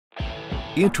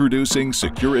Introducing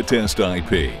SecuriTEST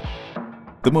IP,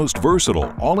 the most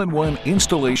versatile all-in-one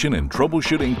installation and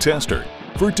troubleshooting tester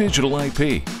for digital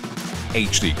IP,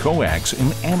 HD Coax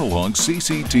and analog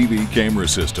CCTV camera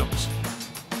systems.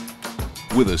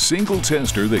 With a single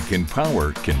tester that can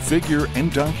power, configure,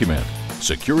 and document,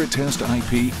 SecuriTEST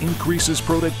IP increases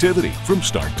productivity from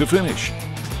start to finish,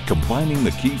 combining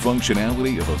the key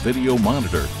functionality of a video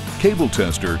monitor, cable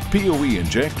tester, PoE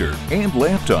injector, and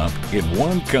laptop in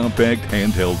one compact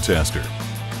handheld tester.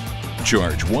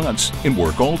 Charge once and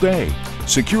work all day.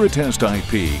 SecuriTEST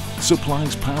IP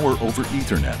supplies power over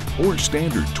Ethernet or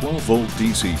standard 12-volt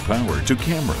DC power to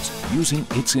cameras using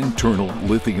its internal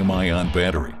lithium-ion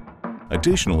battery.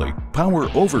 Additionally,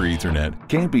 power over Ethernet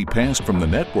can be passed from the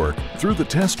network through the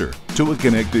tester to a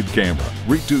connected camera,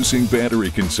 reducing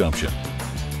battery consumption.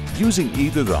 Using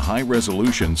either the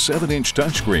high-resolution 7-inch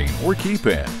touchscreen or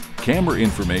keypad, camera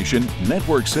information,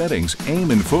 network settings, aim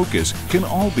and focus can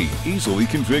all be easily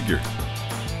configured.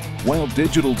 While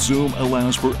digital zoom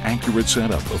allows for accurate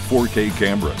setup of 4K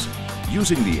cameras,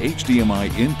 using the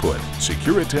HDMI input,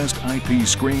 SecuriTEST IP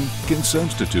screen can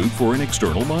substitute for an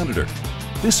external monitor.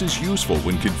 This is useful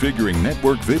when configuring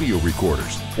network video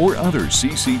recorders or other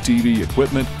CCTV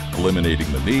equipment,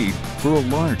 eliminating the need for a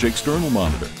large external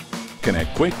monitor.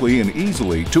 Connect quickly and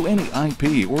easily to any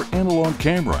IP or analog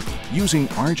camera using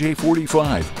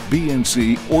RJ45,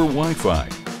 BNC, or Wi-Fi.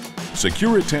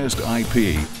 SecuriTEST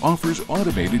IP offers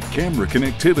automated camera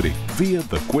connectivity via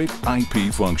the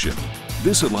QuickIP function.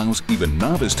 This allows even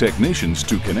novice technicians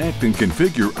to connect and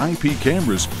configure IP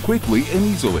cameras quickly and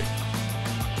easily.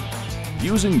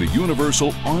 Using the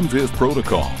universal ONVIF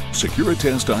protocol,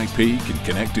 SecuriTEST IP can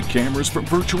connect to cameras from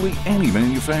virtually any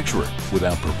manufacturer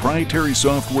without proprietary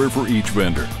software for each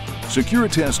vendor.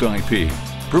 SecuriTEST IP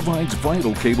provides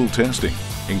vital cable testing,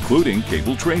 including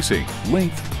cable tracing,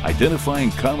 length, identifying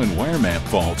common wire map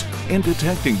faults, and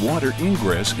detecting water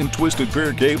ingress in twisted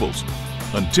pair cables.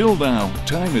 Until now,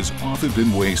 time has often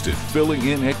been wasted filling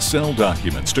in Excel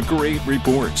documents to create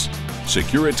reports.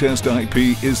 SecuriTEST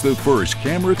IP is the first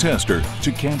camera tester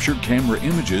to capture camera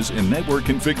images and network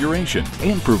configuration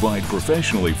and provide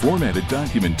professionally formatted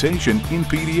documentation in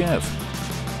PDF.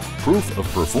 Proof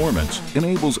of performance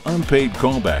enables unpaid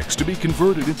callbacks to be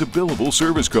converted into billable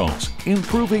service calls,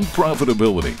 improving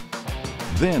profitability.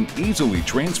 Then easily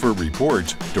transfer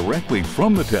reports directly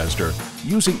from the tester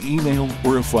using email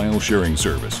or a file sharing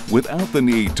service without the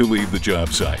need to leave the job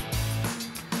site.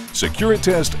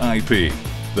 SecuriTEST IP,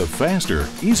 the faster,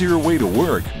 easier way to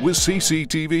work with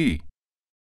CCTV.